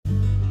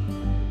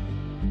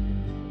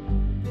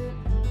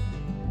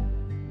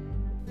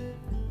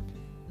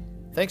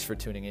Thanks for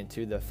tuning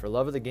into the For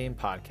Love of the Game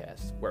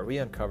podcast, where we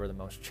uncover the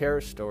most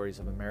cherished stories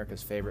of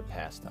America's favorite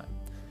pastime.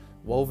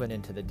 Woven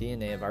into the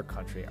DNA of our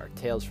country are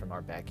tales from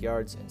our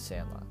backyards and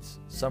sandlots,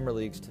 summer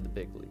leagues to the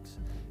big leagues.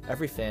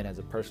 Every fan has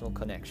a personal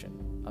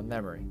connection, a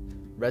memory,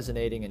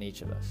 resonating in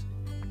each of us.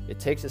 It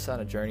takes us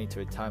on a journey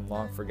to a time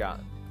long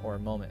forgotten, or a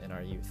moment in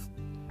our youth.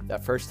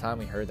 That first time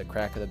we heard the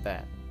crack of the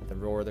bat, the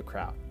roar of the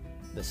crowd,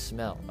 the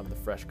smell of the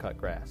fresh cut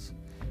grass.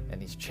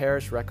 And these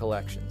cherished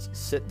recollections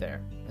sit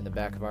there in the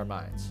back of our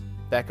minds,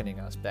 beckoning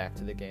us back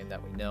to the game that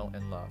we know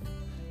and love,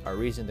 our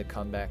reason to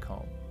come back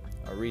home,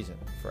 a reason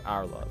for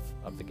our love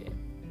of the game.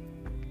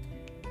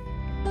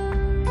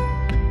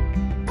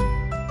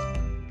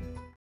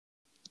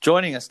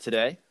 Joining us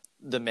today,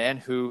 the man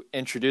who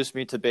introduced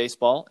me to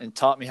baseball and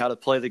taught me how to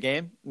play the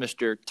game,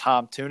 Mr.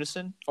 Tom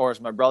Tunison, or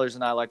as my brothers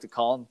and I like to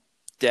call him,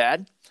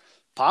 Dad.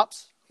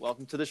 Pops,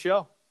 welcome to the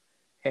show.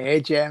 Hey,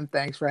 Jim.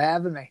 Thanks for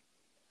having me.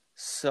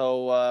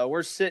 So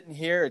we're sitting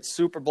here. It's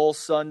Super Bowl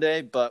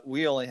Sunday, but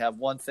we only have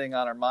one thing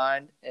on our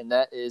mind, and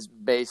that is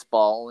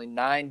baseball. Only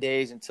 9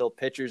 days until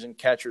pitchers and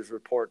catchers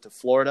report to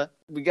Florida.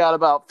 We got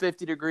about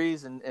 50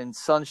 degrees and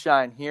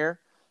sunshine here.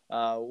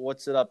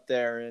 What's it up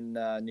there in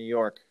New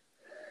York?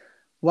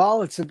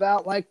 Well, it's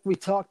about like we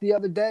talked the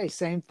other day.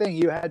 Same thing.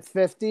 You had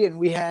 50 and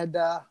we had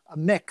a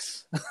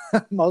mix,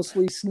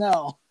 mostly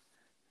snow.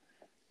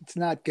 It's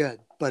not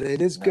good, but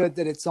it is good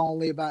that it's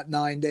only about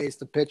 9 days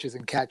to pitchers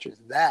and catchers.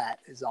 That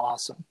is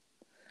awesome.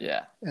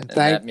 Yeah. And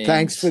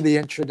thanks for the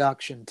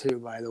introduction, too,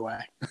 by the way.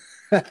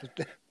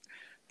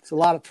 It's a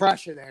lot of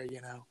pressure there, you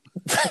know.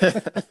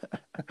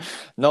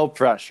 No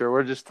pressure.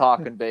 We're just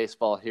talking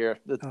baseball here.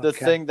 The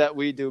thing that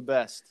we do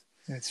best.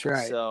 That's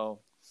right. So,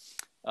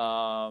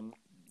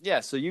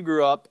 so you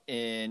grew up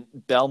in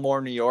Belmore,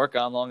 New York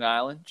on Long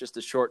Island, just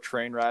a short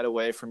train ride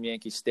away from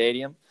Yankee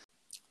Stadium.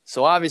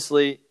 So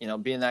obviously, you know,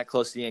 being that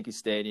close to Yankee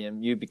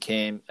Stadium, you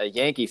became a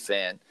Yankee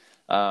fan.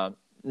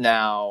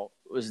 Now,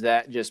 was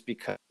that just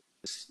because,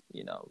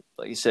 you know,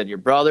 like you said, your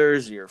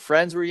brothers, your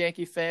friends were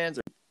Yankee fans?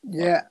 Or...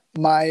 Yeah,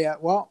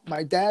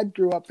 my dad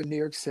grew up in New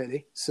York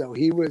City, so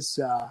he was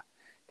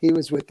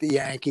with the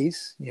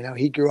Yankees. You know,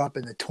 he grew up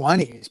in the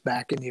 20s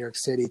back in New York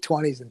City,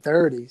 20s and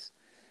 30s,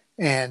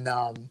 and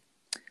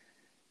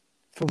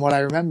from what I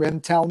remember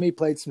him telling me, he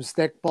played some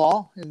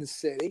stickball in the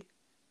city.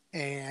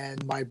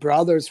 And my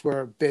brothers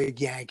were big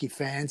Yankee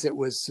fans. It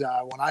was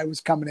when I was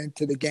coming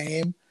into the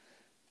game,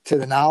 to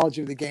the knowledge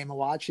of the game and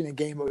watching the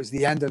game, it was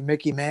the end of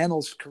Mickey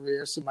Mantle's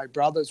career. So my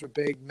brothers were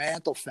big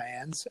Mantle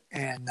fans,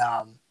 and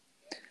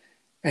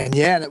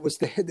it was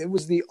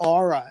the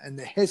aura and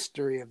the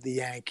history of the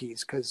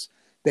Yankees, because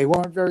they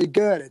weren't very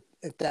good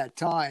at that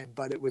time,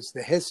 but it was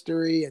the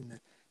history and the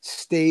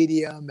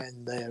stadium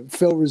and the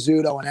Phil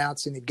Rizzuto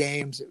announcing the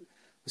games. It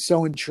was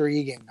so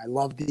intriguing. I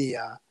loved the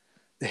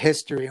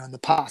history and the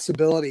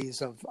possibilities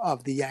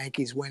of the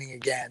Yankees winning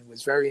again.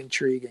 Was very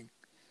intriguing.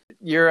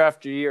 Year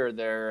after year,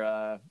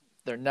 they're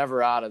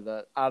never out of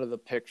the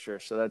picture.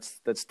 So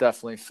that's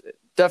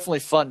definitely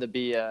fun to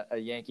be a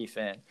Yankee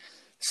fan.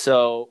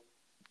 So,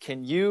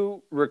 can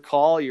you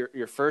recall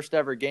your first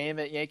ever game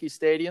at Yankee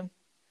Stadium?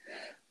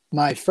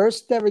 My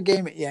first ever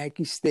game at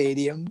Yankee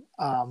Stadium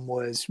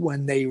was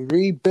when they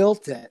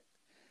rebuilt it.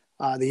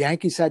 The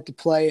Yankees had to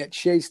play at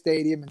Shea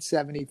Stadium in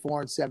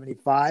 74 and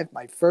 75.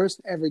 My first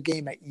ever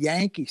game at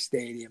Yankee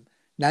Stadium,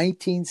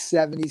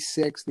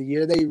 1976, the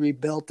year they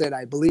rebuilt it.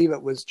 I believe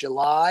it was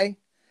July.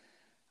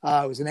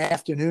 It was an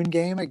afternoon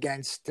game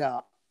against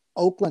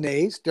Oakland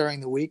A's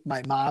during the week.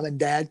 My mom and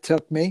dad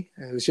took me.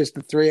 It was just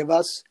the three of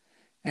us.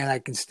 And I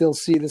can still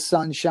see the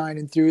sun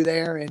shining through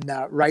there in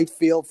right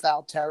field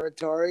foul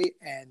territory.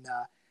 And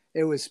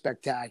it was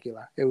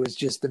spectacular. It was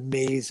just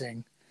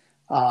amazing.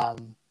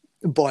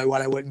 Boy,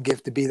 what I wouldn't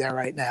give to be there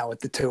right now with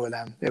the two of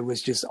them. It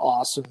was just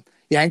awesome.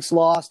 Yanks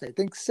lost, I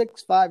think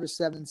 6-5 or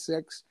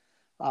 7-6.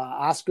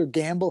 Oscar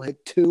Gamble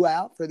hit 2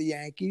 out for the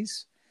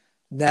Yankees.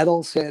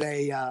 Nettles hit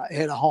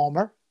a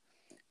homer.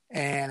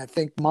 And I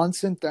think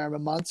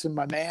Thurman Munson,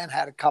 my man,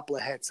 had a couple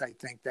of hits, I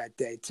think, that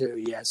day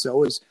too. Yeah,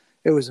 so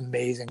it was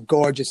amazing.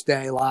 Gorgeous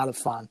day, a lot of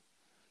fun.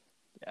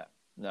 Yeah,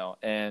 no,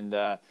 and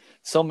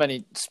so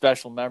many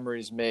special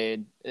memories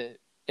made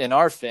in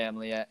our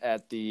family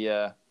at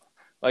the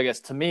I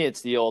guess to me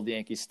it's the old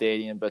Yankee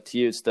Stadium, but to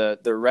you it's the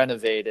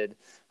renovated,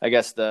 I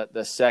guess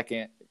the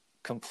second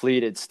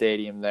completed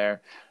stadium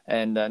there.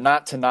 And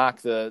not to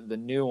knock the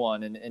new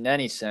one in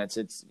any sense,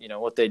 it's, you know,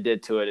 what they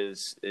did to it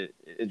is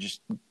just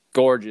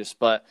gorgeous,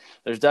 but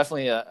there's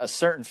definitely a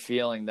certain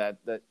feeling that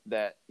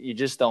you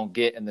just don't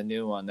get in the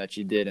new one that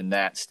you did in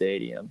that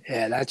stadium.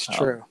 Yeah, that's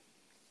true.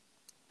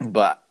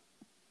 But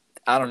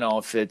I don't know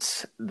if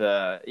it's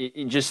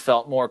it just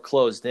felt more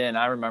closed in.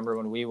 I remember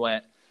when we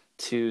went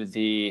to I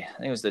think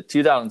it was the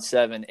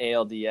 2007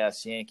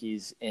 ALDS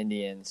Yankees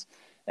Indians,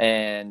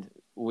 and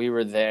we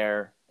were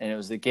there, and it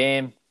was the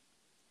game.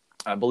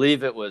 I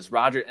believe it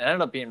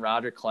ended up being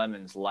Roger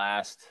Clemens'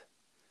 last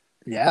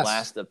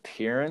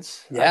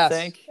appearance, I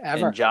think,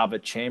 ever. in Java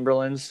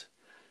Chamberlain's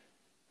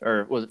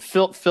or was it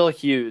Phil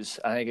Hughes?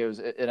 I think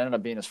it ended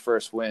up being his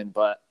first win,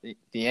 but the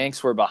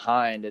Yanks were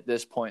behind at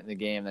this point in the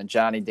game. Then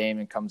Johnny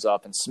Damon comes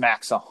up and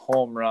smacks a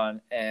home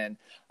run, and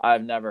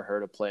I've never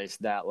heard a place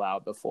that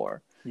loud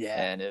before. Yeah.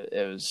 And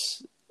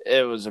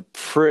it was a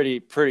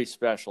pretty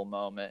special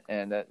moment,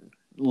 and that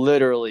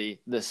literally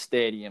the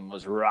stadium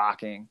was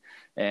rocking.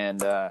 And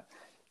that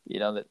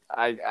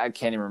I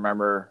can't even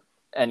remember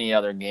any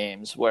other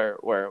games where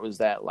it was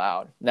that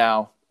loud.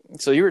 Now,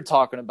 so you were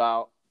talking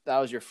about that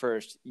was your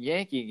first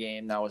Yankee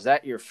game. Now, was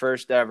that your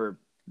first ever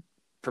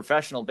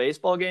professional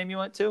baseball game you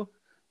went to?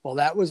 Well,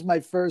 that was my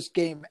first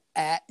game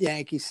at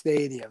Yankee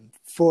Stadium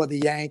for the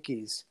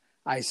Yankees.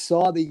 I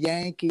saw the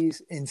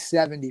Yankees in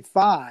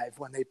 75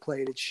 when they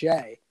played at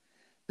Shea.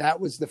 That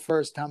was the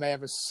first time I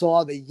ever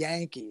saw the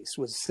Yankees,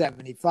 was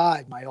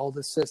 75. My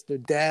oldest sister,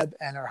 Deb,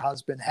 and her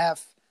husband,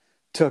 Hef,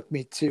 took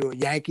me to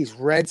Yankees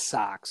Red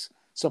Sox.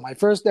 So my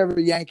first ever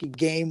Yankee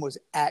game was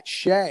at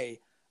Shea,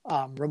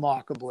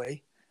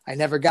 remarkably. I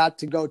never got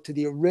to go to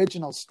the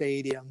original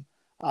stadium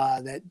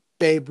that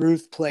Babe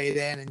Ruth played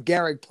in and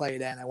Gehrig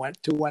played in. I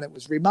went to when it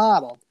was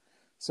remodeled.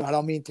 So I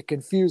don't mean to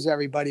confuse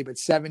everybody, but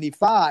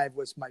 75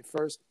 was my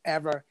first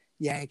ever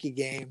Yankee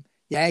game.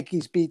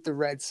 Yankees beat the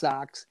Red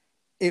Sox.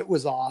 It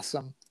was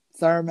awesome.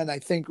 Thurman, I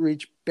think,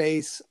 reached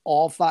base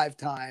all 5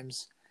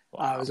 times.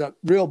 Wow. It was a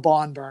real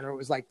barn burner. It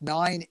was like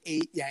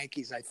 9-8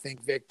 Yankees, I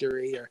think,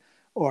 victory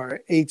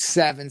or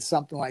 8-7,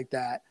 something like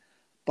that.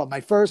 But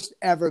my first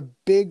ever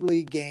big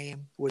league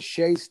game was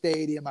Shea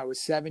Stadium. I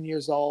was 7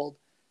 years old,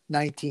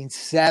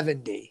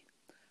 1970,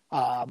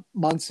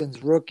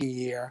 Munson's rookie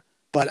year.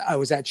 But I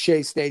was at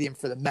Shea Stadium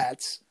for the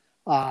Mets.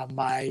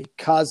 My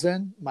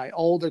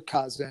older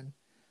cousin,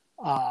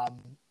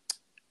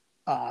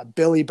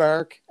 Billy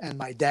Burke, and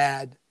my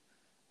dad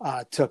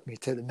took me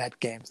to the Met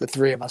games. The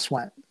 3 of us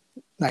went.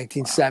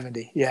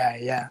 1970. Wow.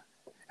 Yeah.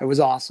 It was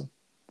awesome.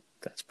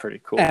 That's pretty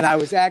cool. And I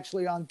was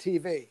actually on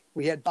TV.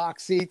 We had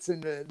box seats,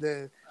 and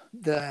the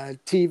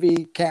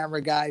TV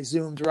camera guy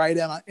zoomed right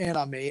in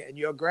on me. And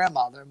your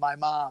grandmother, my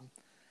mom,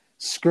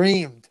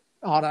 screamed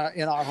in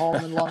our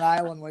home in Long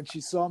Island when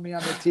she saw me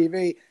on the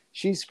TV.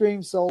 She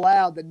screamed so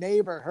loud the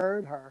neighbor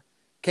heard her,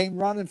 came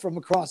running from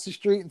across the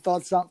street and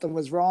thought something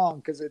was wrong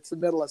because it's the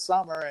middle of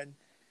summer and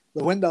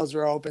the windows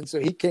were open. So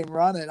he came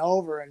running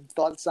over and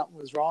thought something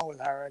was wrong with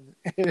her.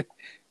 And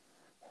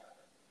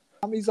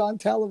Mommy's on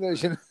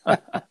television.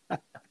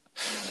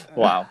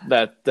 Wow,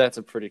 that's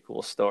a pretty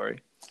cool story.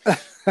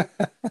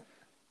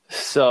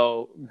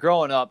 So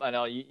growing up, I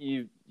know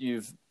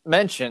you've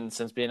mentioned,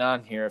 since being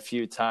on here a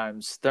few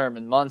times,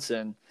 Thurman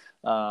Munson,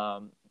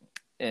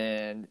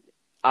 and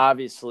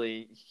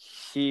obviously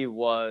he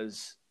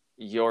was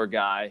your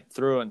guy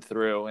through and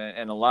through,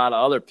 and a lot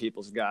of other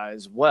people's guys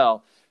as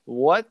well.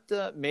 What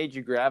made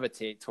you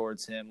gravitate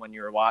towards him when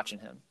you were watching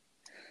him?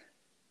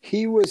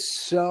 He was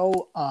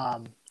so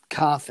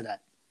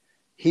confident.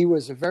 He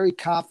was very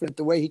confident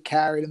the way he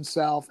carried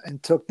himself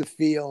and took the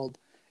field.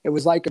 It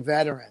was like a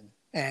veteran,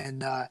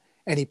 and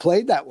he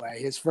played that way.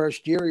 His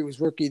first year, he was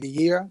Rookie of the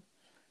Year.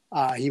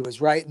 He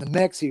was right in the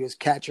mix. He was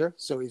catcher,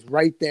 so he's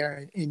right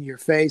there in your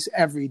face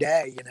every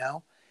day,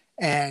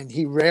 and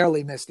he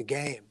rarely missed a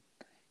game.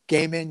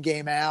 Game in,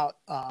 game out,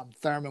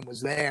 Thurman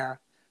was there,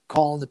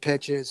 calling the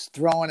pitches,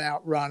 throwing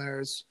out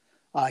runners.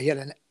 He had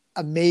an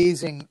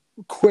amazing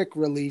quick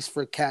release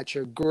for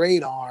catcher,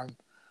 great arm,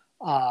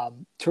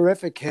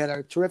 terrific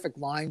hitter, terrific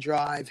line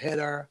drive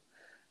hitter.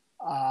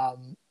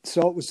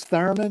 So it was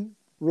Thurman,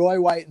 Roy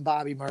White, and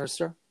Bobby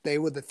Mercer. They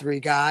were the 3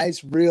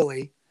 guys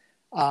really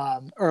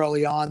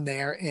early on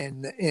there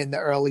in the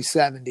early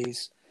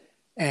 70s.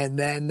 And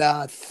then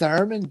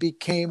Thurman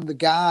became the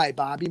guy.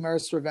 Bobby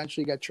Mercer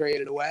eventually got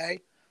traded away.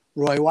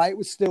 Roy White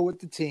was still with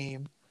the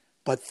team,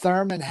 but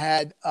Thurman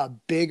had a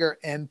bigger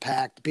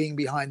impact being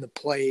behind the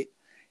plate,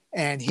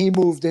 and he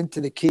moved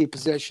into the key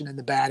position in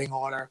the batting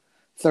order,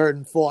 3rd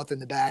and 4th in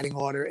the batting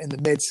order in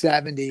the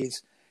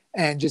mid-70s,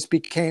 and just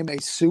became a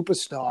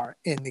superstar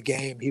in the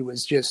game. He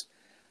was just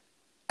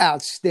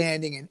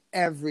outstanding in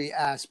every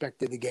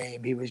aspect of the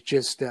game. He was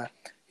just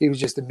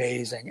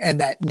amazing. And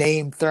that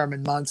name,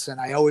 Thurman Munson,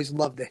 I always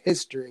loved the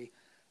history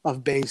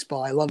of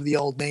baseball. I love the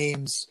old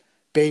names,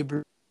 Babe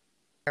Ruth,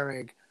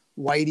 Gehrig,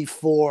 Whitey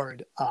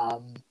Ford,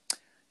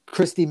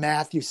 Christy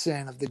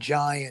Mathewson of the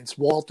Giants,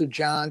 Walter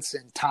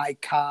Johnson, Ty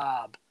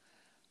Cobb,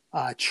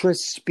 Tris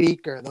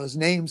Speaker. Those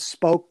names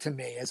spoke to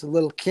me as a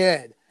little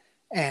kid.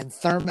 And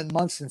Thurman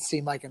Munson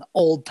seemed like an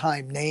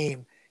old-time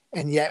name,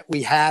 and yet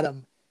we had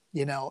him,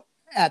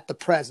 at the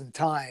present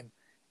time.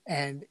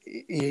 And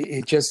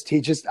I just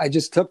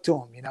took to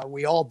him.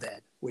 We all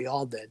did.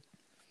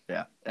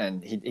 Yeah,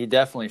 and he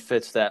definitely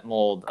fits that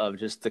mold of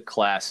just the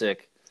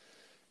classic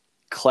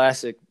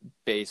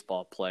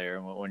baseball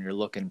player. When you're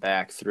looking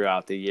back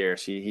throughout the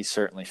years, he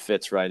certainly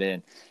fits right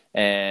in.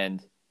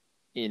 And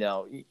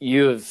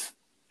you have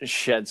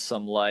shed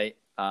some light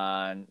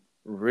on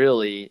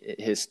really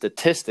his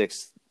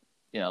statistics,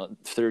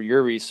 through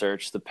your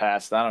research the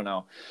past,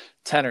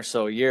 10 or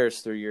so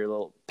years, through your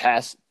little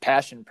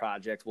passion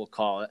project, we'll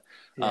call it.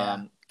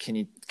 Yeah. can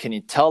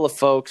you tell the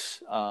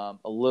folks a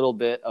little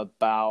bit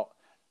about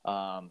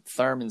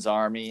Thurman's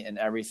Army and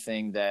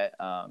everything that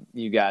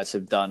you guys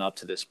have done up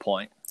to this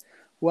point?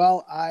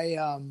 Well,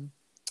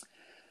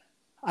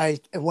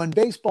 when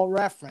Baseball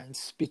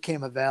Reference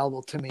became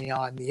available to me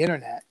on the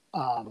internet,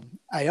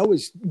 I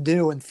always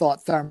knew and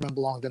thought Thurman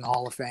belonged in the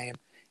Hall of Fame,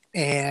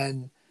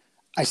 and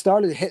I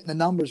started hitting the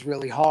numbers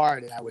really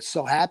hard, and I was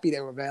so happy they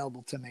were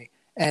available to me.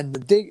 And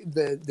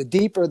the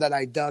deeper that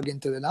I dug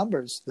into the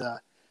numbers, the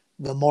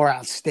more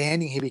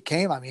outstanding he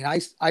became. I mean,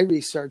 I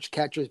researched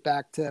catchers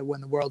back to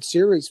when the World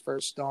Series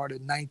first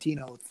started in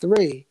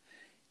 1903,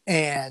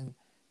 and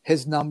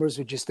his numbers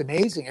were just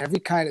amazing. Every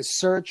kind of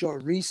search or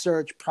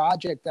research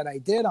project that I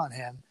did on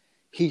him,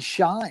 he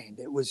shined.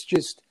 It was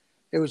just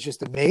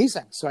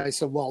amazing. So I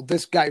said, well,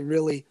 this guy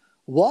really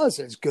was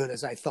as good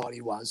as I thought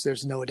he was.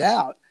 There's no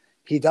doubt.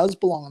 He does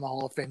belong in the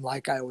Hall of Fame,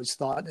 like I always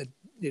thought.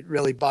 It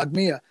really bugged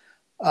me.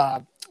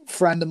 A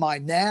friend of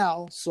mine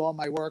now saw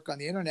my work on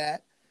the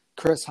internet,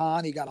 Chris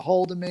Hahn. He got a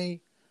hold of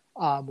me.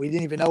 We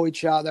didn't even know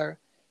each other.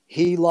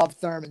 He loved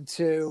Thurman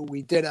too.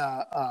 We did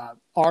a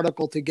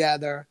article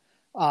together.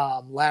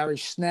 Larry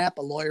Schnapp,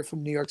 a lawyer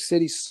from New York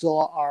City,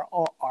 saw our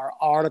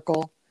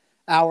article,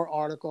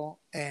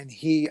 and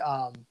he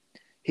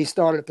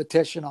started a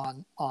petition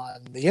on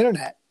the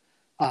internet,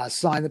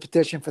 signed the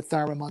petition for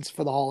Thurman Munson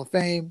for the Hall of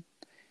Fame.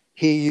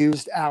 He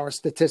used our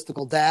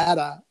statistical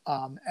data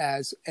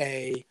as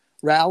a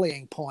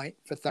rallying point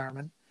for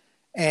Thurman.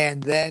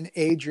 And then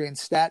Adrian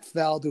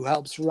Statfeld, who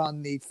helps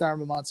run the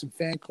Thurman Munson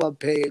fan club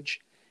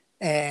page,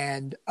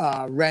 and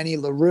Rennie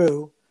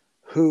LaRue,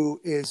 who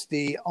is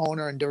the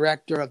owner and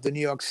director of the New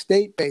York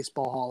State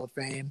Baseball Hall of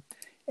Fame,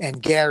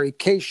 and Gary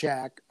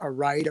Kashak, a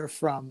writer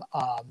from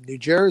New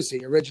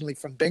Jersey, originally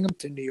from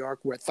Binghamton, New York,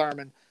 where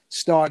Thurman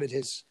started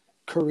his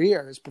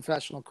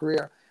professional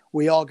career.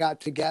 We all got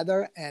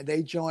together, and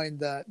they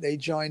joined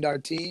our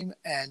team,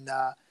 and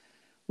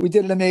we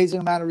did an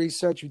amazing amount of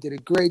research. We did a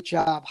great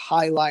job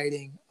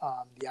highlighting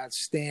the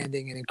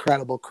outstanding and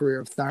incredible career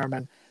of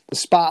Thurman. The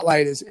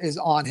spotlight is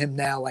on him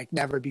now like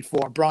never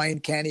before. Brian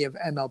Kenny of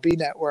MLB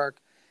Network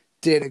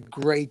did a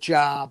great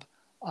job.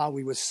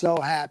 We were so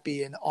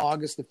happy in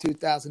August of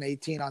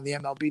 2018 on the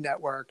MLB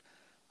Network,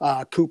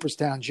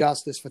 Cooperstown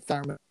Justice for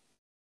Thurman.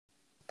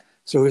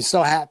 So we were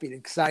so happy and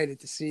excited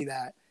to see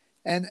that.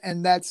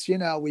 And that's,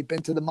 we've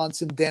been to the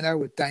Munson dinner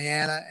with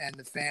Diana and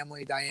the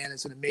family.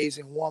 Diana's an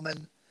amazing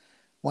woman.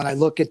 When I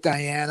look at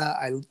Diana,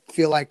 I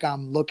feel like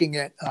I'm looking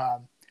at,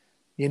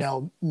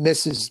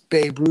 Mrs.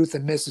 Babe Ruth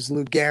and Mrs.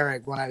 Lou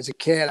Gehrig. When I was a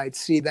kid, I'd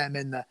see them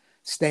in the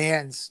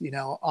stands,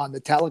 on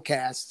the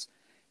telecasts.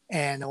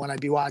 And when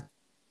I'd be watching,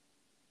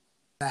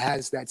 it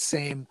has that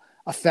same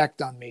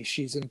effect on me.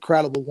 She's an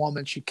incredible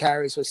woman. She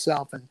carries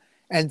herself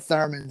and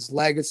Thurman's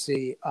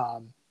legacy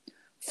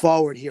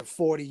forward here.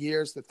 40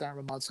 years, the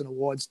Thurman Munson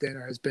Awards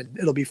dinner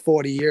it'll be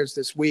 40 years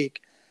this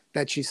week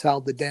that she's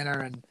held the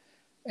dinner.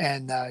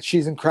 And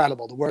she's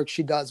incredible. The work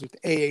she does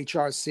with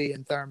AHRC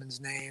in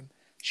Thurman's name.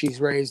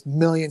 She's raised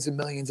millions and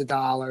millions of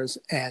dollars,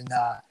 and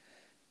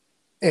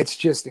it's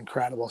just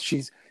incredible.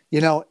 She's,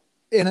 in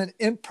an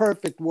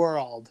imperfect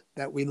world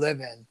that we live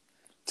in,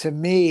 to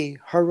me,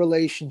 her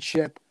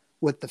relationship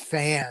with the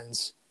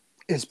fans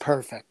is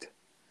perfect.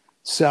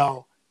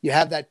 So you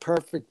have that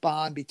perfect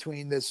bond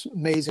between this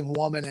amazing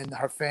woman and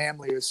her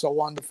family, who's so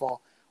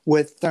wonderful,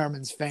 with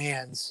Thurman's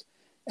fans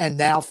and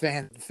now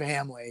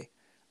family.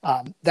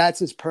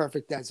 That's as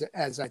perfect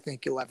as I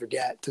think you'll ever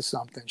get to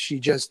something.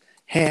 She just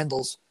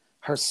handles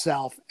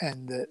herself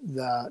and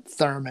the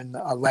Thurman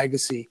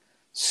legacy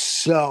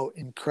so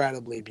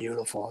incredibly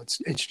beautiful.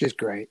 It's just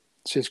great.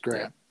 It's just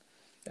great.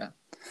 Yeah.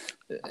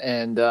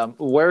 And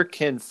where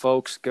can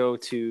folks go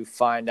to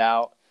find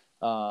out,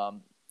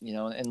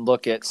 and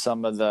look at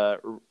some of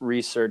the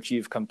research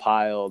you've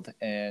compiled?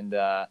 And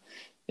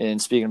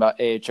speaking about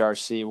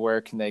AHRC, where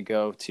can they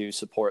go to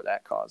support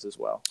that cause as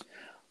well?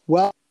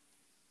 Well,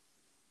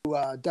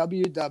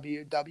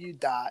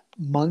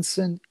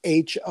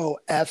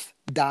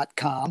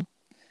 www.munsonhof.com,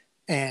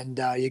 and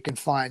you can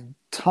find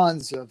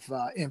tons of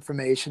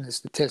information and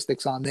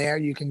statistics on there.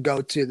 You can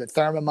go to the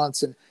Thurman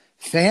Munson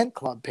fan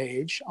club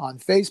page on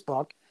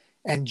Facebook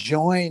and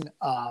join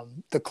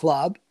the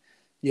club.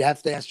 You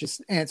have to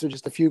answer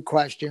just a few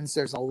questions.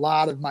 There's a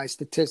lot of my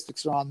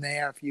statistics are on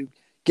there. If you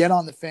get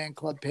on the fan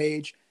club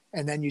page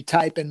and then you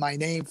type in my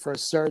name for a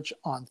search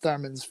on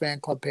Thurman's fan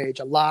club page,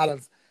 a lot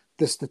of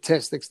the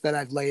statistics that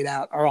I've laid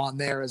out are on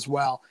there as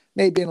well,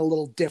 maybe in a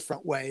little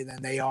different way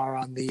than they are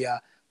on the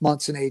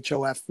Munson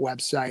HOF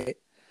website.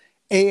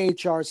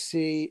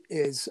 AHRC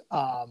is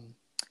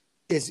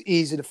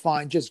easy to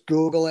find. Just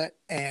Google it,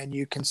 and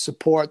you can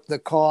support the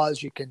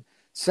cause. You can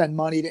send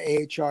money to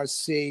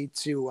AHRC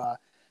to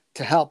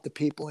help the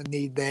people in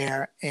need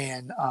there,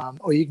 and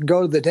or you can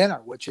go to the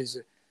dinner, which is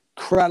an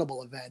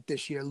incredible event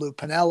this year. Lou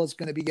Piniella is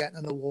going to be getting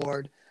an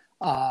award.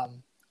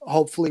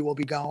 Hopefully, we'll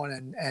be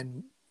going,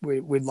 and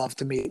we'd love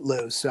to meet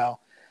Lou. So,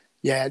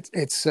 yeah,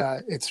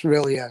 it's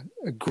really a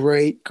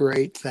great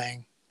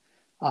thing.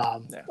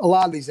 A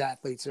lot of these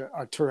athletes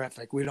are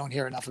terrific. We don't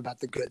hear enough about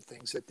the good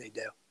things that they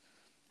do.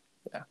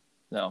 Yeah.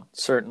 No,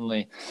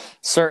 certainly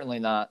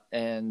not.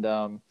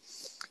 And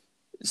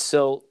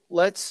so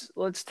let's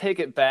take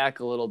it back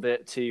a little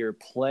bit to your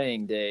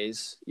playing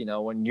days. You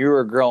know, when you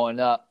were growing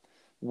up,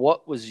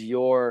 what was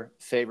your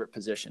favorite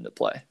position to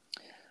play?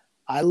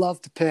 I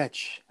love to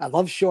pitch. I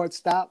love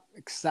shortstop,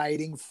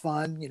 exciting,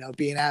 fun,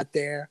 being out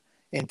there,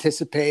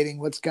 anticipating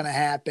what's going to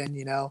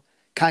happen,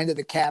 kind of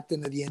the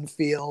captain of the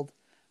infield.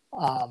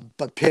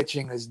 But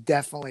pitching is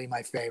definitely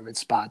my favorite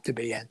spot to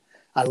be in.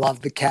 I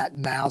love the cat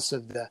and mouse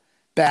of the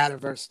batter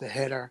versus the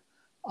hitter,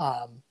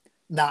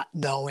 not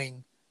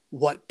knowing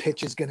what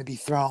pitch is going to be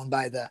thrown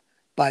by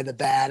the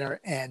batter,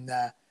 and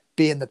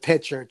being the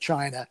pitcher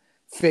trying to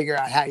figure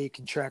out how you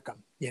can trick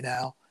them.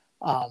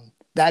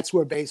 That's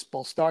where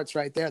baseball starts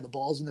right there. The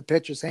ball's in the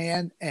pitcher's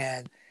hand,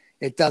 and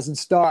it doesn't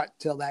start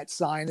till that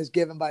sign is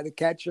given by the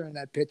catcher and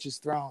that pitch is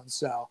thrown.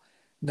 So,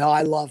 no,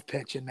 I love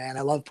pitching, man.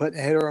 I love putting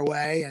a hitter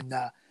away, and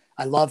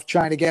I love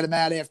trying to get him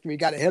out after he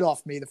got a hit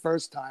off me the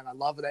first time. I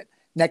love that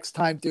next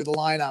time through the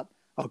lineup.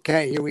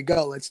 Okay, here we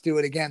go. Let's do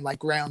it again,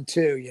 like round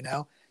two.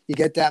 You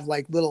get to have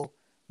like little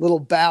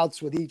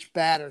bouts with each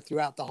batter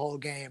throughout the whole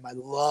game. I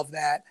love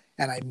that,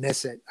 and I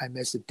miss it. I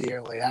miss it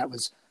dearly. That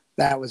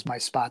was my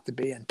spot to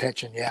be in,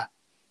 pitching. Yeah.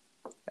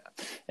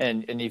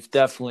 And you've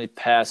definitely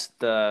passed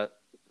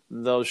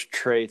those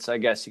traits, I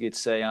guess you could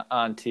say,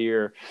 on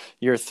to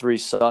your three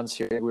sons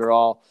here. We were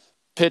all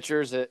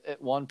pitchers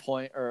at one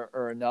point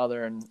or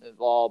another, and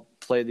all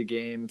played the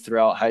game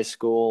throughout high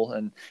school.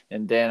 And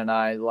Dan and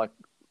I,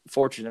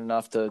 fortunate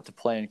enough to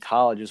play in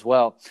college as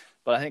well.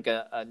 But I think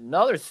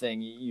another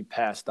thing you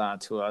passed on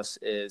to us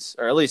is,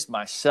 or at least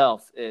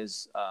myself,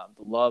 is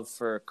the love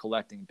for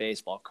collecting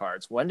baseball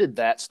cards. When did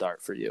that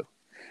start for you?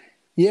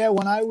 Yeah,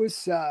 when I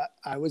was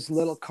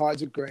little,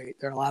 cards are great.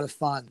 They're a lot of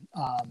fun.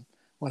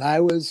 When I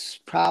was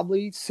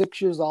probably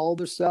 6 years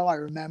old or so, I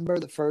remember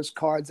the first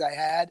cards I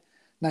had,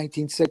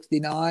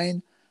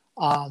 1969.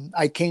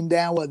 I came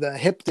down with a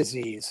hip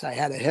disease. I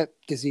had a hip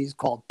disease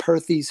called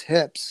Perthes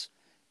hips,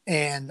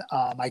 and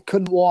I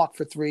couldn't walk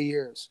for 3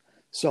 years.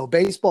 So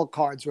baseball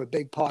cards were a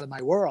big part of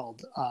my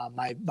world.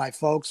 My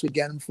folks would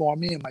get them for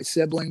me, and my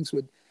siblings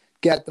would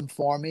get them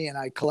for me, and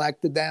I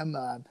collected them.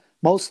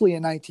 Mostly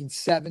in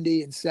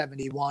 1970 and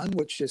 71,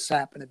 which just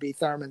happened to be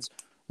Thurman's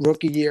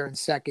rookie year and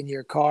second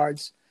year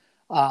cards.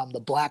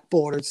 The black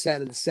bordered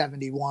set of the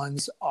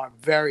 71s are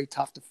very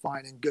tough to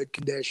find in good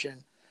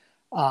condition.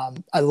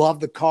 I love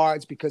the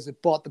cards because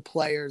it brought the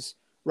players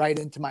right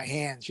into my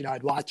hands.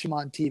 I'd watch them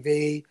on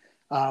TV.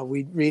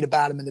 We'd read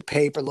about them in the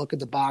paper, look at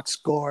the box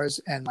scores,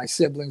 and my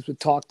siblings would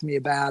talk to me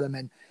about them.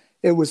 And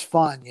it was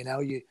fun.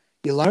 You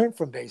learn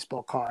from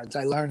baseball cards.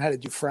 I learned how to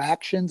do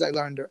fractions. I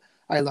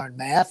learned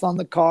math on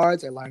the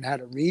cards. I learned how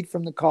to read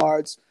from the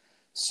cards.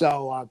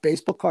 So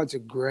baseball cards are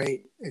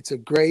great. It's a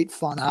great,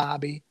 fun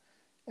hobby.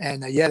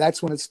 And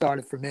that's when it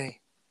started for me.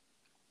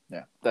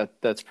 Yeah,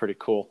 that's pretty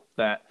cool.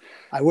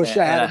 I wish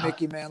I had a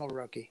Mickey Mantle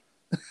rookie.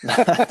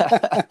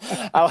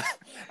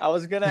 I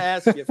was going to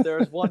ask you if there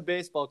was one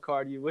baseball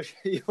card you wish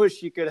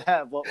you could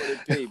have, what would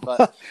it be?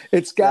 But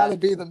it's got to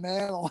be the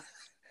Mantle.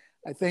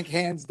 I think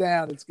hands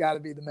down, it's got to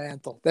be the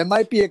Mantle. There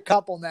might be a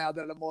couple now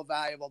that are more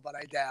valuable, but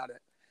I doubt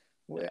it.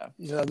 Yeah.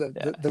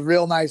 The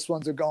real nice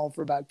ones are going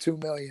for about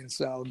 $2 million.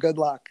 So good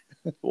luck.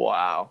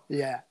 Wow.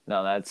 Yeah.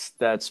 No,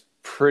 that's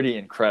pretty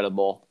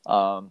incredible.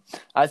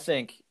 I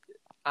think,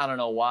 I don't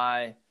know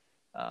why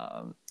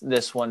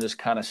this one just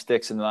kind of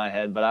sticks in my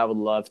head, but I would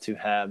love to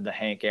have the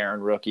Hank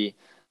Aaron rookie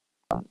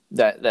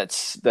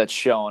that's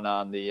shown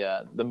on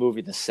the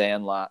movie The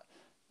Sandlot.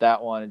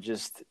 That one,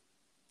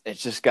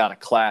 it's just got a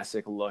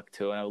classic look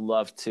to it. I would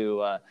love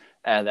to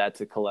add that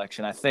to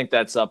collection. I think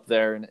that's up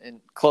there and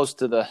close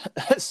to the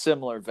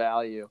similar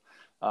value,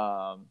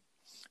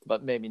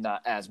 but maybe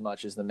not as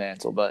much as the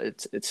Mantle, but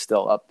it's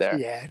still up there.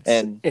 Yeah,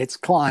 it's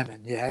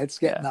climbing. Yeah, it's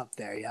getting up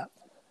there. Yeah.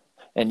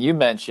 And you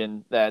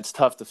mentioned that it's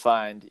tough to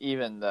find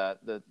even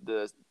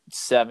the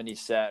 70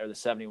 set or the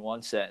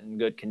 71 set in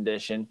good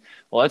condition.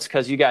 Well, that's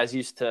because you guys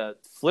used to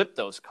flip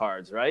those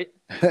cards, right?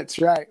 That's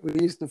right.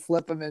 We used to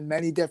flip them in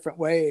many different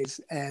ways,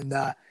 and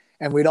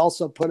we'd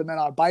also put them in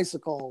our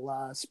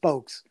bicycle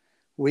spokes.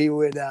 We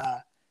would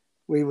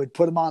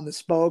put them on the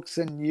spokes,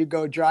 and you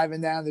go driving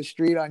down the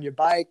street on your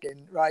bike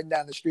and riding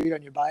down the street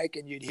on your bike,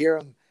 and you'd hear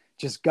them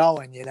just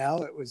going. It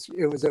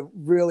was a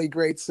really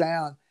great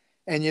sound,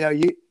 and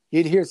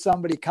you'd hear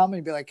somebody coming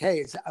and be like,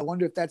 "Hey, I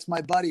wonder if that's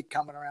my buddy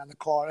coming around the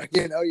corner."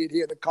 You'd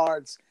hear the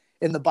cards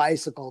in the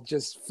bicycle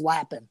just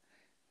flapping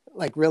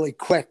like really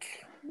quick.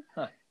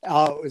 Huh.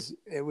 Oh,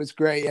 it was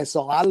great. Yeah,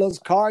 so a lot of those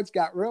cards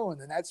got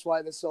ruined, and that's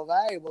why they're so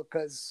valuable,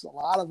 because a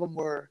lot of them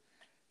were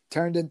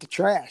turned into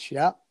trash.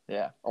 Yep.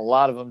 Yeah, a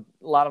lot of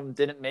them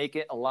didn't make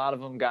it. A lot of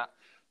them got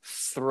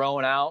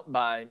thrown out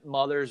by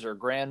mothers or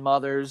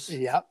grandmothers.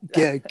 Yep,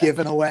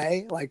 given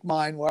away like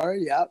mine were.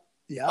 Yep.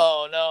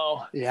 Oh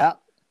no.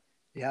 Yep.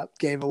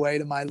 Gave away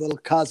to my little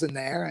cousin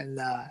there, and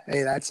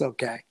hey, that's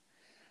okay.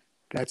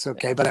 That's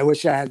okay. Yeah. But I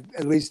wish I had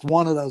at least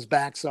one of those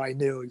back, so I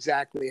knew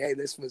exactly. Hey,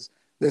 this was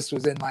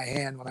in my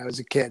hand when I was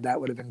a kid. That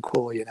would have been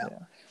cool, Yeah,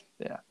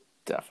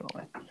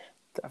 definitely.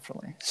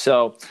 Definitely.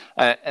 So,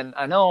 and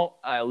I know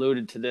I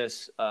alluded to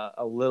this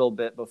a little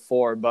bit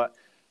before, but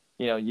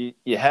you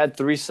had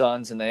three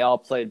sons and they all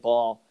played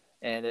ball,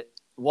 and at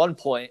one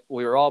point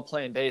we were all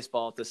playing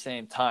baseball at the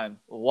same time.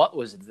 What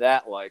was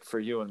that like for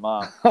you and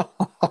Mom?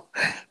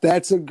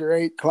 That's a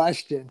great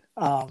question.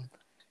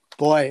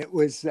 Boy, it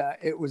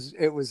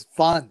was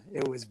fun.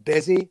 It was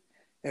busy.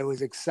 It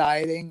was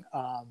exciting.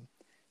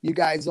 You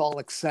guys all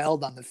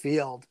excelled on the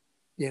field.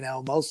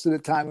 Most of the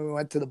time when we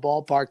went to the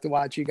ballpark to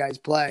watch you guys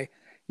play,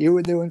 you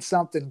were doing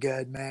something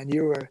good, man.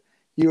 You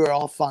were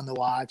all fun to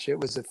watch. It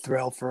was a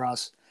thrill for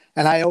us.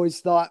 And I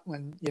always thought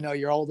when,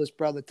 your oldest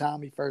brother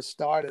Tommy first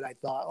started, I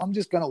thought, I'm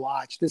just going to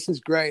watch. This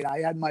is great. I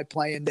had my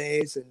playing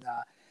days and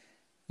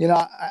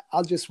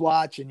I'll just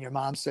watch. And your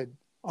mom said,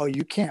 "Oh,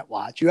 you can't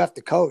watch. You have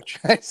to coach."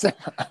 I said,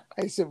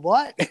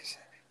 "What?"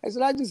 I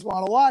said, "I just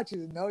want to watch." She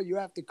said, "No, you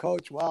have to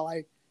coach." Well,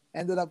 I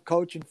ended up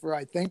coaching for,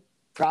 I think,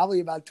 probably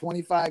about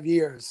 25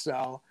 years.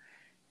 So,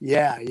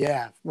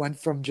 yeah. Went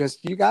from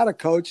just, you got to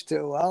coach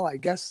to, well, I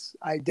guess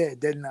I did,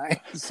 didn't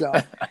I? So,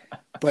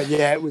 but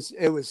yeah, it was,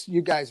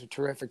 you guys were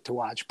terrific to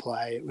watch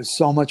play. It was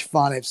so much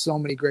fun. I have so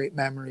many great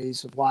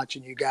memories of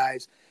watching you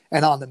guys.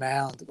 And on the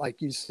mound,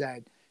 like you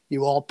said,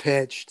 you all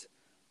pitched.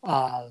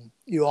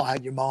 You all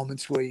had your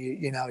moments where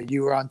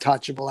you were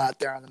untouchable out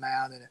there on the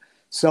mound, and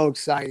so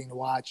exciting to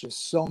watch. There's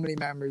so many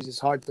memories. It's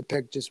hard to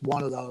pick just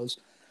one of those,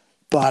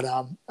 but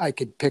I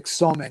could pick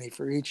so many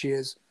for each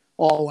year's.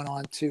 All went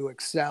on to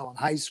excel in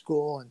high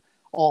school, and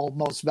all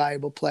most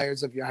valuable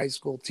players of your high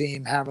school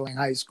team, Haverling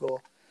High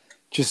School.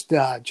 Just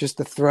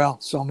a thrill.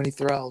 So many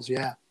thrills.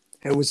 Yeah,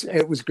 it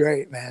was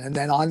great, man. And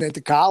then on into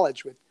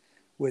college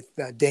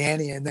with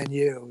Danny, and then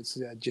you. It's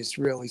just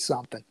really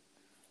something.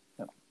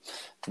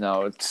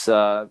 No, it's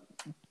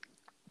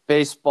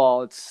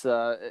baseball.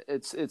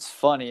 It's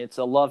funny. It's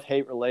a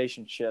love-hate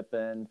relationship,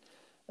 and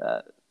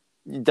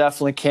you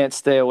definitely can't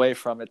stay away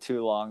from it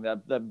too long.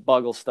 That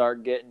bug will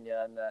start getting you,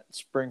 and that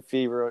spring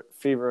fever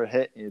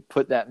hit. You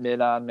put that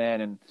mitt on,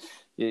 man, and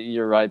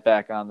you're right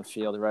back on the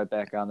field. You're right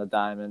back on the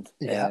diamond,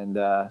 Yeah. And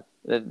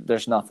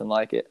there's nothing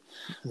like it.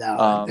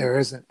 No, there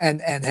isn't.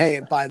 And hey,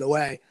 by the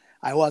way,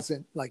 I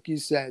wasn't, like you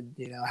said.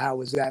 How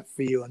was that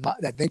for you? And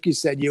I think you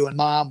said you and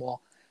Mom.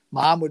 Well,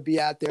 Mom would be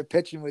out there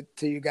pitching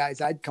to you guys.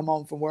 I'd come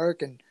home from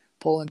work and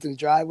pull into the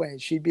driveway, and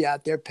she'd be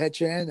out there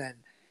pitching, and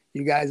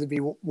you guys would be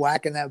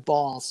whacking that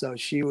ball. So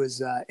she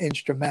was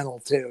instrumental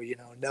too,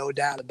 no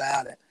doubt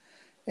about it.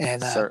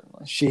 And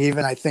Certainly, she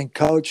even, I think,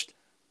 coached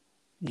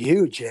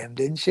you, Jim,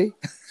 didn't she?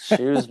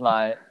 She was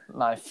my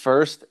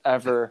first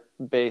ever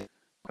baseball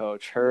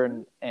coach. Her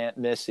and Aunt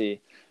Missy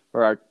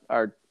were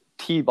our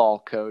T-ball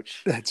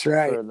coach. That's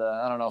right. I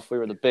don't know if we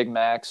were the Big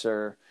Macs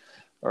or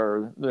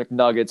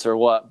McNuggets or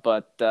what,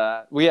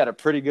 but we had a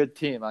pretty good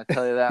team. I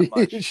tell you that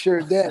much. You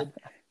sure did.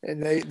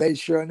 And they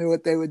sure knew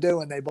what they were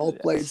doing. They both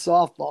played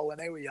softball when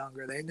they were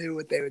younger. They knew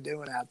what they were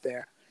doing out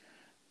there.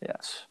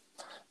 Yes.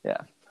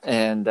 Yeah.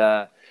 And,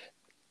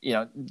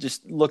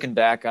 just looking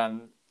back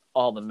on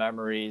all the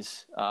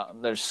memories,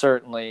 there's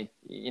certainly,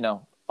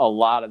 a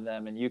lot of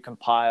them, and you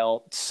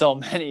compile so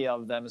many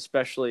of them,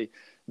 especially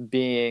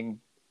being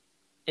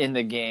in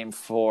the game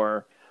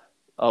for,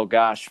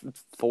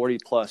 40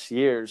 plus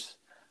years.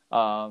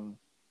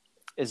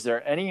 Is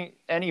there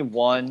any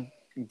one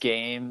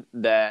game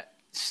that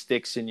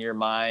sticks in your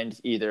mind,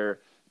 either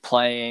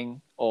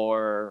playing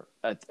or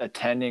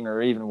attending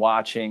or even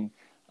watching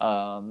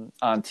on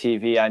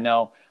TV? I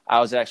know I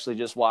was actually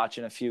just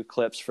watching a few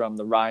clips from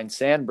the Ryne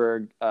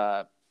Sandberg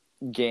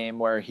game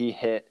where he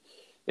hit.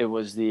 It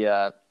was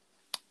the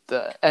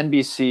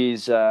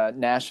NBC's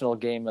National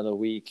Game of the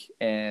Week,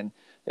 and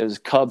it was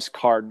Cubs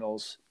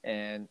Cardinals,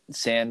 and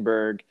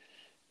Sandberg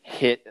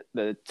hit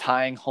the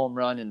tying home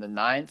run in the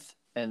ninth,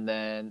 and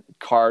then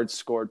Cards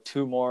scored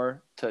two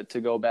more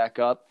to go back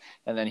up,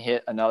 and then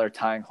hit another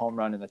tying home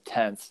run in the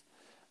 10th.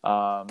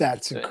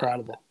 That's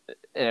incredible.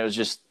 And it was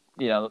just,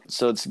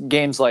 so it's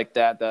games like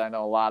that I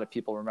know a lot of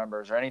people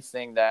remember. Is there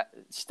anything that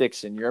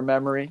sticks in your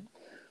memory?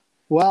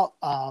 Well,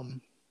 I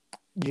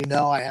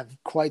have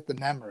quite the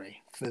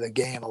memory for the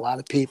game. A lot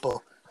of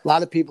people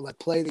that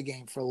play the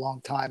game for a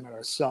long time and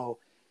are so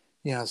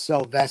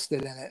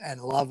vested in it and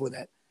in love with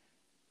it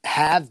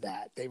have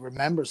that. They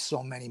remember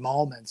so many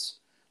moments.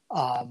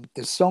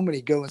 There's so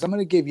many good ones. I'm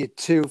going to give you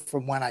two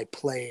from when I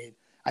played.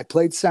 I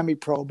played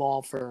semi-pro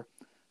ball for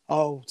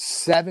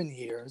 7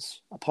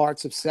 years,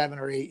 parts of 7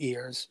 or 8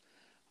 years.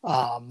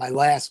 My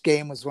last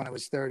game was when I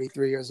was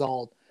 33 years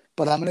old.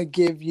 But I'm going to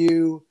give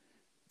you,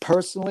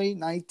 personally,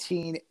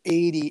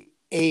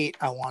 1988,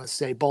 I want to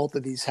say. Both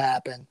of these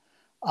happened.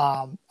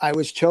 I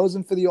was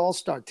chosen for the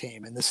All-Star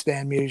team in the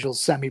Stan Musial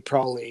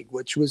Semi-Pro League,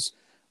 which was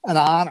an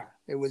honor.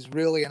 It was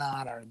really an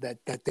honor that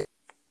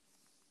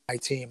my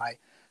team.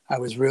 I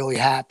was really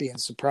happy and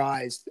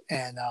surprised.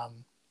 And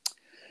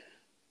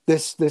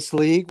this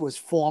league was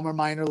former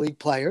minor league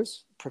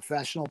players,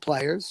 professional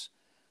players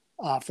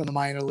from the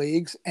minor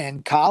leagues,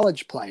 and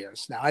college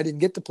players. Now, I didn't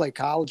get to play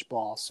college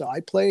ball, so I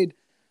played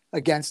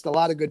against a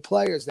lot of good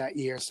players that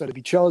year. So to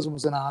be chosen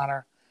was an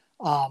honor.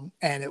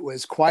 And it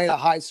was quite a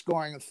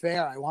high-scoring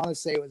affair. I want to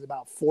say it was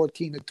about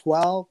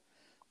 14-12.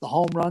 The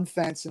home run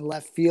fence in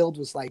left field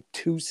was like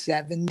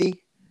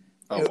 270.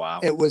 Oh, wow.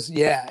 It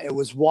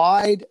was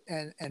wide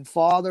and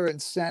farther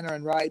and center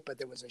and right, but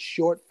there was a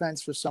short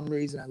fence for some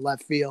reason in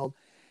left field.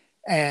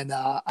 And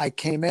I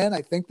came in,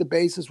 I think the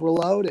bases were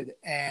loaded,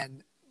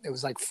 and it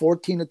was like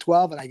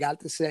 14-12, and I got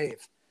the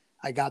save.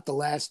 I got the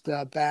last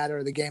batter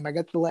of the game. I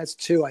got the last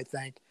two, I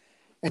think,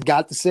 and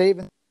got the save.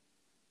 And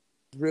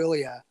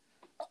really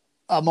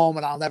a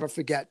moment I'll never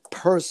forget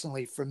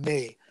personally for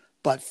me.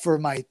 But for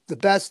the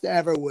best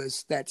ever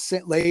was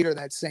later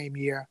that same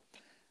year,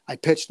 I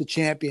pitched the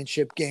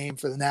championship game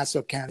for the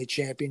Nassau County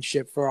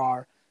Championship for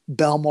our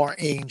Belmore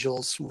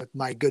Angels with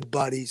my good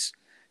buddies,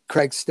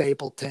 Craig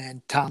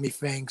Stapleton, Tommy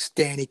Finks,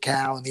 Danny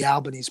Cow, and the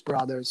Albanese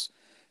brothers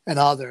and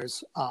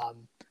others.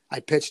 I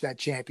pitched that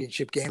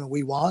championship game and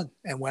we won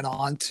and went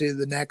on to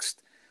the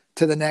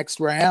next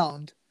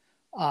round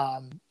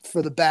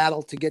for the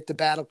battle to get to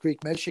Battle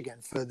Creek, Michigan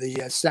for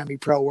the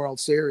Semi-Pro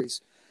World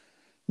Series.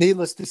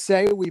 Needless to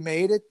say, we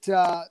made it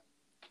to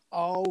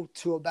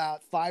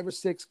about 5 or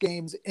 6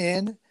 games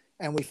in,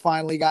 and we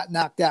finally got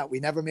knocked out. We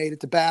never made it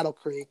to Battle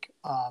Creek,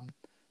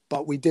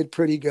 but we did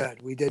pretty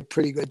good. We did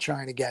pretty good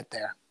trying to get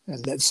there.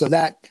 And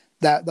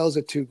those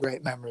are 2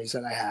 great memories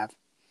that I have.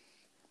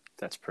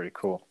 That's pretty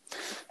cool.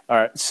 All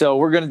right, so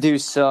we're going to do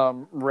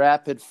some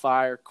rapid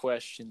fire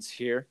questions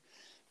here.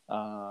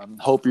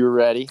 Hope you're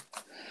ready.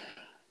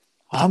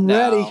 I'm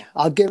ready.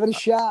 I'll give it a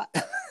shot.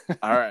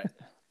 All right.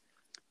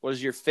 What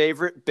is your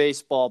favorite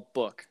baseball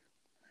book?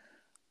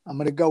 I'm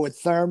going to go with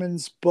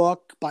Thurman's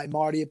book by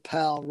Marty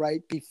Appel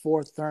right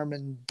before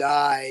Thurman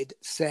died,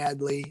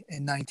 sadly,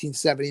 in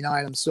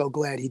 1979. I'm so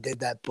glad he did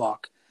that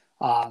book.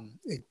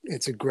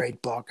 It's a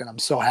great book, and I'm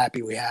so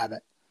happy we have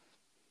it.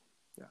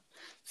 Yeah.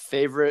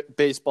 Favorite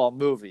baseball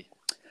movie?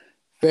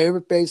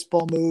 Favorite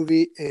baseball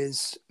movie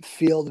is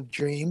Field of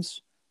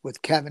Dreams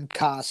with Kevin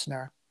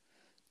Costner,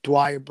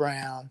 Dwyer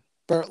Brown,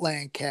 Burt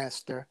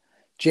Lancaster,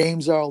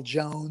 James Earl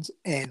Jones,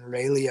 and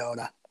Ray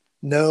Liotta.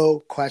 No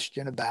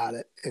question about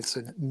it. It's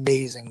an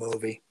amazing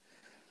movie.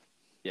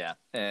 Yeah,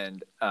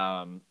 and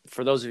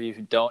for those of you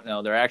who don't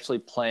know, they're actually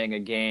playing a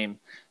game,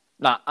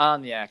 not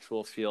on the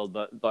actual field,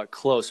 but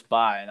close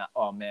by. And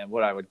oh man,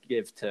 what I would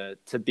give to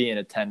be in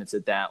attendance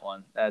at that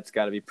one. That's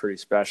got to be pretty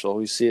special.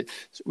 We should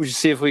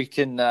see if we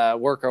can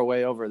work our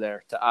way over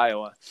there to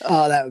Iowa.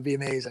 Oh, that would be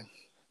amazing.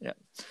 Yeah.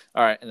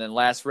 All right, and then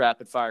last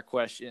rapid fire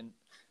question: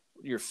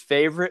 your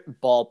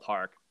favorite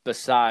ballpark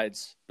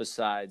besides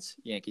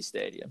Yankee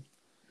Stadium?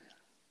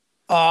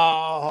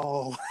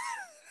 Oh,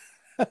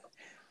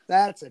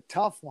 that's a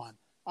tough one.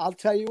 I'll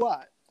tell you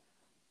what.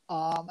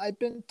 I've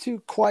been to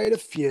quite a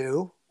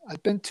few.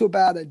 I've been to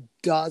about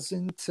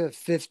 12 to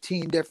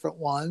 15 different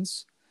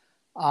ones.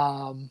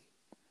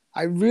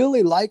 I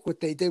really like what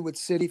they did with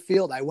Citi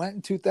Field. I went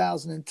in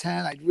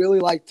 2010. I'd really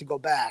like to go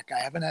back. I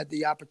haven't had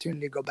the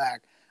opportunity to go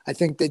back. I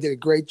think they did a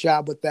great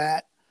job with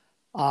that.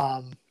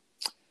 And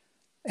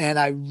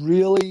I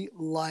really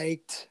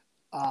liked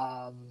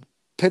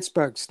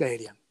Pittsburgh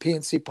Stadium,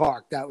 PNC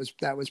Park. That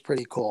was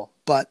pretty cool.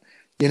 But,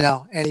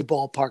 any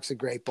ballpark's a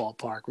great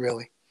ballpark,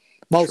 really.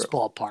 Most True.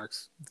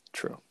 ballparks.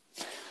 True.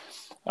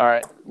 All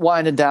right.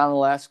 Winding down the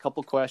last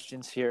couple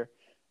questions here.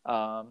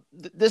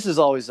 This is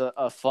always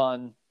a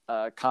fun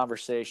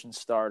conversation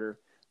starter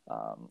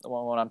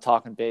when I'm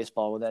talking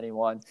baseball with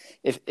anyone.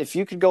 If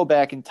you could go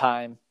back in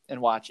time and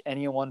watch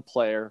any one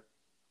player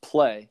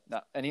play,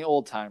 not any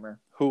old timer,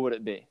 who would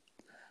it be?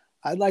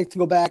 I'd like to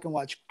go back and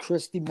watch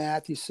Christy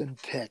Mathewson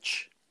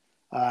pitch.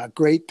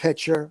 Great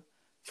pitcher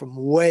from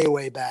way,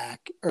 way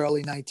back,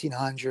 early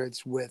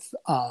 1900s with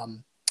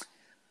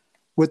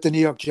the New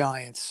York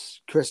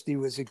Giants. Christy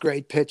was a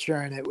great pitcher,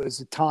 and it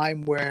was a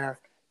time where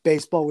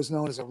baseball was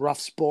known as a rough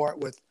sport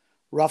with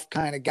rough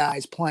kind of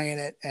guys playing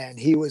it, and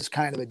he was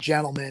kind of a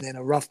gentleman in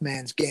a rough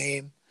man's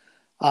game.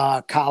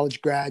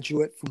 College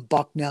graduate from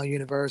Bucknell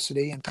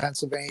University in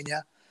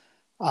Pennsylvania.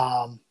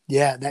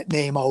 That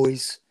name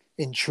always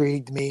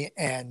intrigued me,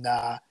 and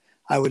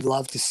I would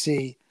love to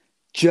see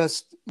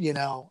just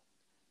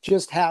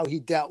how he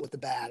dealt with the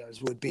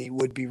batters would be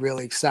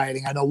really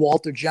exciting. I know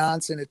Walter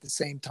Johnson at the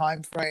same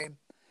time frame,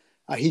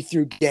 he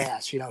threw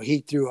gas. He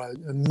threw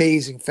an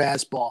amazing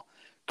fastball.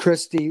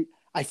 Christy,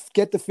 I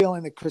get the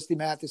feeling that Christy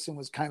Mathewson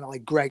was kind of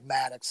like Greg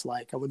Maddux.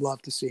 Like, I would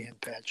love to see him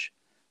pitch.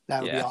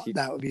 That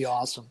would be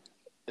awesome.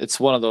 It's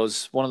one of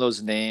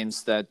those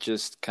names that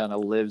just kind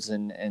of lives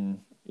in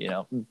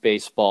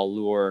baseball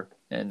lore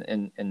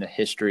and in the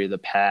history of the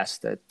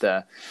past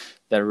that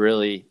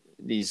really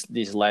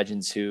these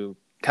legends who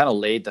kind of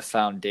laid the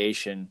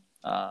foundation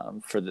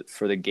for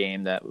the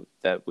game that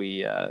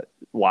we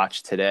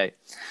watch today.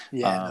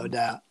 Yeah,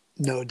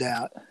 no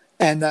doubt.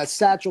 And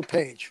Satchel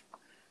Paige,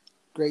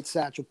 great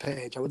Satchel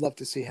Paige. I would love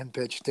to see him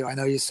pitch too. I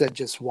know you said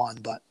just one,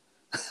 but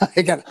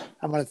I'm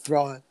going to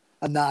throw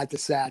a nod to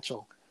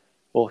Satchel.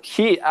 Well,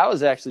 I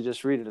was actually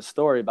just reading a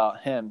story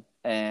about him,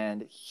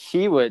 and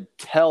he would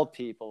tell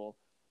people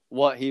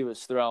what he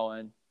was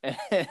throwing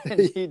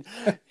and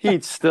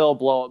he'd still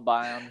blow it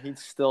by him. He'd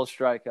still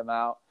strike him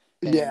out.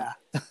 And Yeah.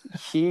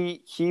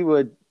 he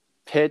would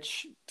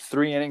pitch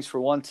 3 innings for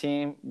one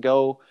team,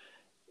 go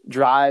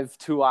drive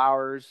 2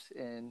 hours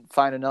and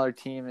find another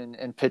team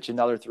and pitch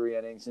another 3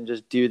 innings and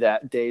just do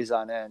that days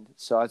on end.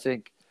 So I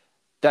think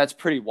that's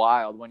pretty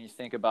wild when you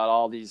think about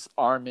all these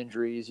arm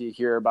injuries you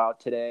hear about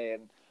today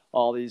and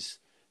all these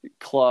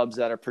clubs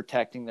that are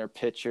protecting their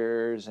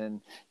pitchers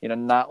and,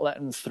 not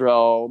letting them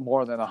throw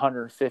more than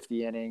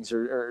 150 innings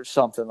or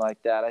something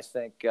like that. I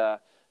think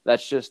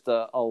that's just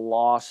a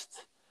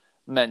lost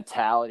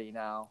mentality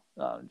now.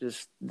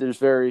 Just there's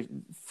very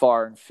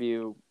far and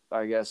few,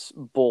 I guess,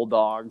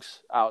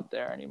 bulldogs out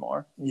there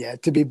anymore. Yeah,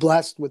 to be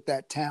blessed with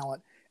that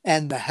talent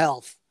and the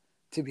health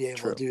to be able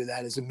True. to do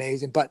that is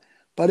amazing. But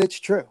it's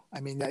true. I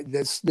mean,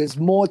 there's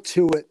more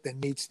to it than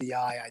meets the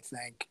eye, I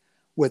think,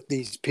 with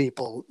these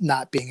people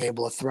not being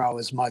able to throw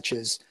as much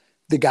as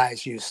the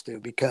guys used to,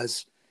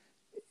 because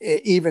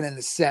even in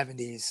the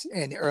 70s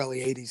and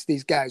early 80s,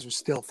 these guys were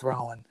still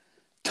throwing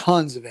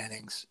tons of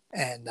innings.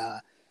 And,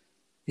 I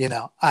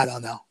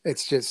don't know.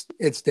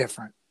 It's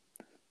different.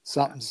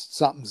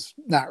 Something's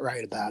not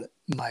right about it,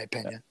 in my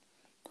opinion.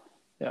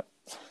 Yep.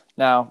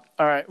 Now,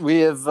 all right,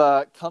 we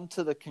have come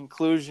to the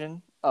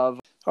conclusion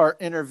of our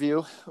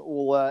interview.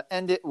 We'll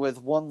end it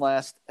with one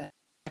last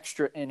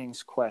extra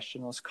innings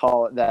question. Let's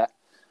call it that.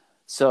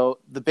 So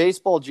the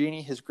baseball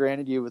genie has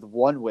granted you with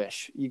one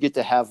wish. You get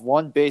to have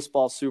one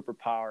baseball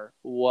superpower.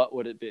 What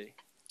would it be?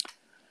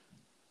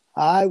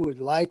 I would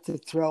like to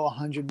throw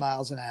 100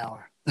 miles an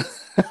hour.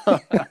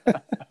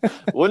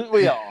 Wouldn't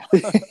we all?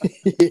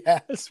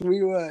 Yes,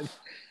 we would.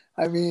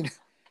 I mean,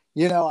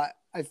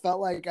 I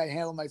felt like I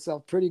handled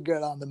myself pretty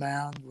good on the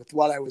mound with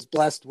what I was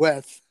blessed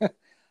with.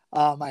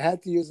 I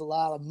had to use a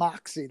lot of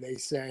moxie, they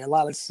say, a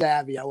lot of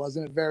savvy. I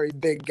wasn't a very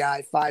big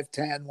guy,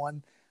 5'10",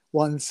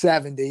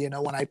 170.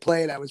 When I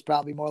played, I was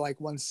probably more like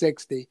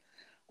 160.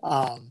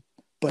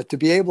 But to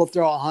be able to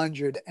throw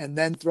 100 and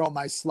then throw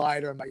my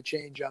slider and my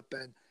changeup,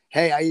 and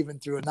hey, I even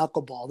threw a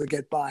knuckleball to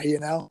get by,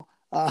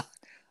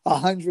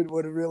 100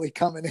 would have really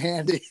come in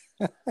handy.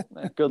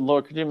 Good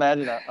Lord, could you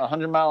imagine a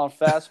 100-mile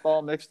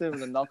fastball mixed in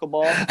with a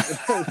knuckleball?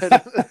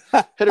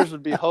 Hitters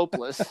would be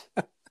hopeless.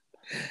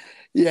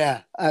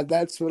 Yeah,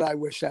 that's what I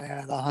wish I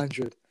had,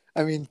 100.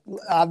 I mean,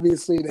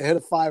 obviously to hit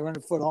a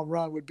 500-foot home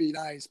run would be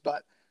nice,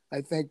 but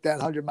I think that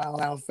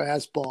 100-mile-an-hour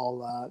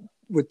fastball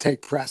would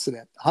take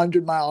precedent.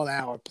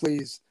 100-mile-an-hour,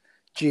 please,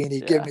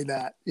 Genie, give me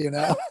that,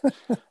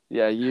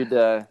 Yeah,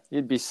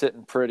 you'd be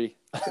sitting pretty.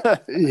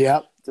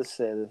 Yep. To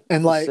say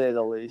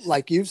the least.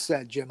 Like you've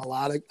said, Jim, a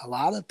lot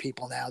of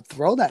people now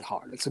throw that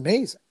hard. It's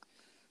amazing.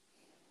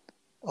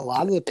 A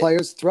lot of the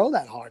players throw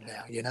that hard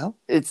now,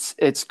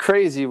 It's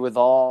crazy with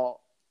all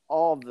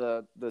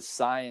the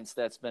science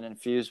that's been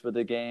infused with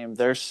the game.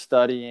 They're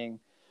studying,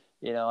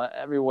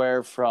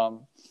 everywhere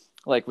from,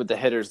 like with the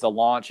hitters, the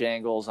launch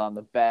angles on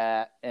the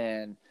bat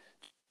and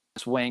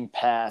swing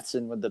paths,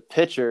 and with the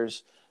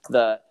pitchers,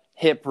 the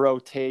hip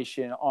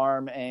rotation,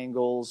 arm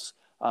angles,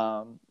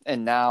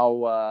 and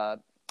now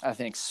I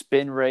think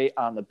spin rate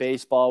on the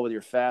baseball with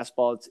your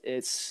fastball.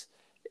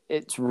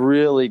 It's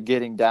really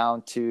getting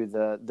down to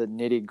the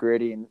nitty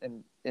gritty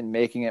and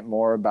making it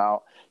more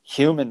about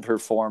human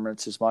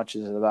performance as much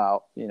as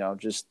about,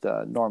 just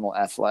normal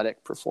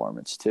athletic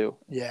performance too.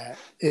 Yeah,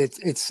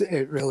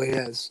 it really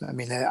is. I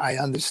mean, I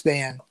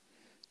understand,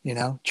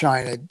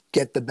 trying to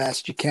get the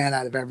best you can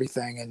out of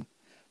everything.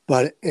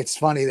 But it's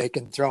funny, they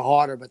can throw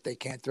harder, but they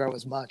can't throw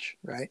as much,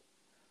 right?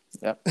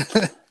 Yep.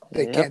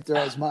 They can't throw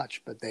as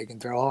much, but they can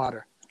throw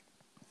harder.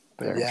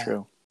 Very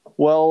true.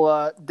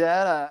 Well,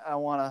 Dad, I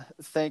want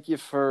to thank you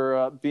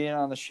for being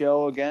on the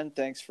show again.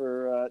 Thanks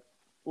for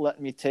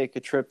letting me take a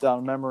trip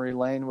down memory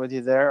lane with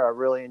you there. I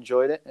really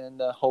enjoyed it, and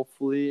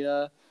hopefully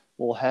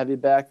we'll have you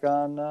back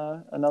on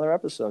another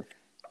episode.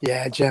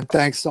 Yeah, Jim,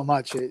 thanks so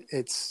much.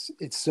 It's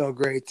so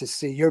great to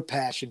see your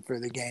passion for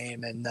the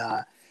game,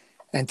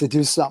 and to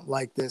do something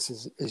like this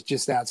is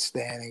just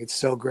outstanding. It's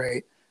so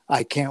great.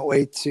 I can't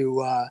wait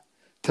to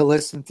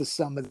listen to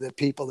some of the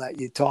people that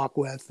you talk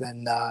with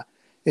and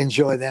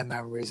enjoy their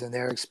memories and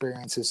their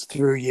experiences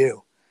through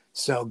you.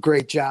 So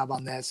great job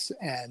on this,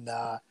 and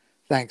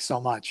thanks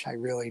so much. I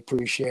really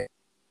appreciate it.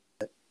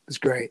 It was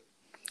great.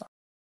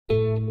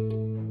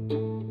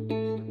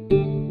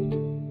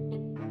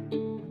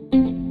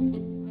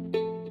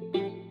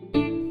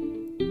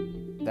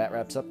 That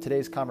wraps up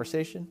today's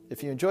conversation.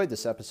 If you enjoyed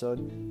this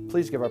episode,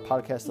 please give our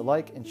podcast a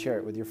like and share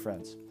it with your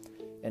friends.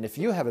 And if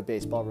you have a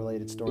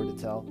baseball-related story to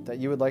tell that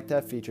you would like to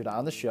have featured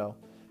on the show,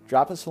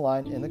 drop us a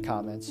line in the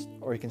comments,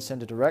 or you can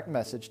send a direct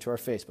message to our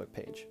Facebook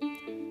page.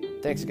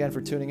 Thanks again for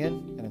tuning in,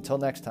 and until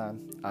next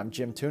time, I'm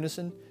Jim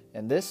Tunison,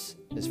 and this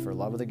is For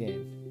Love of the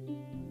Game.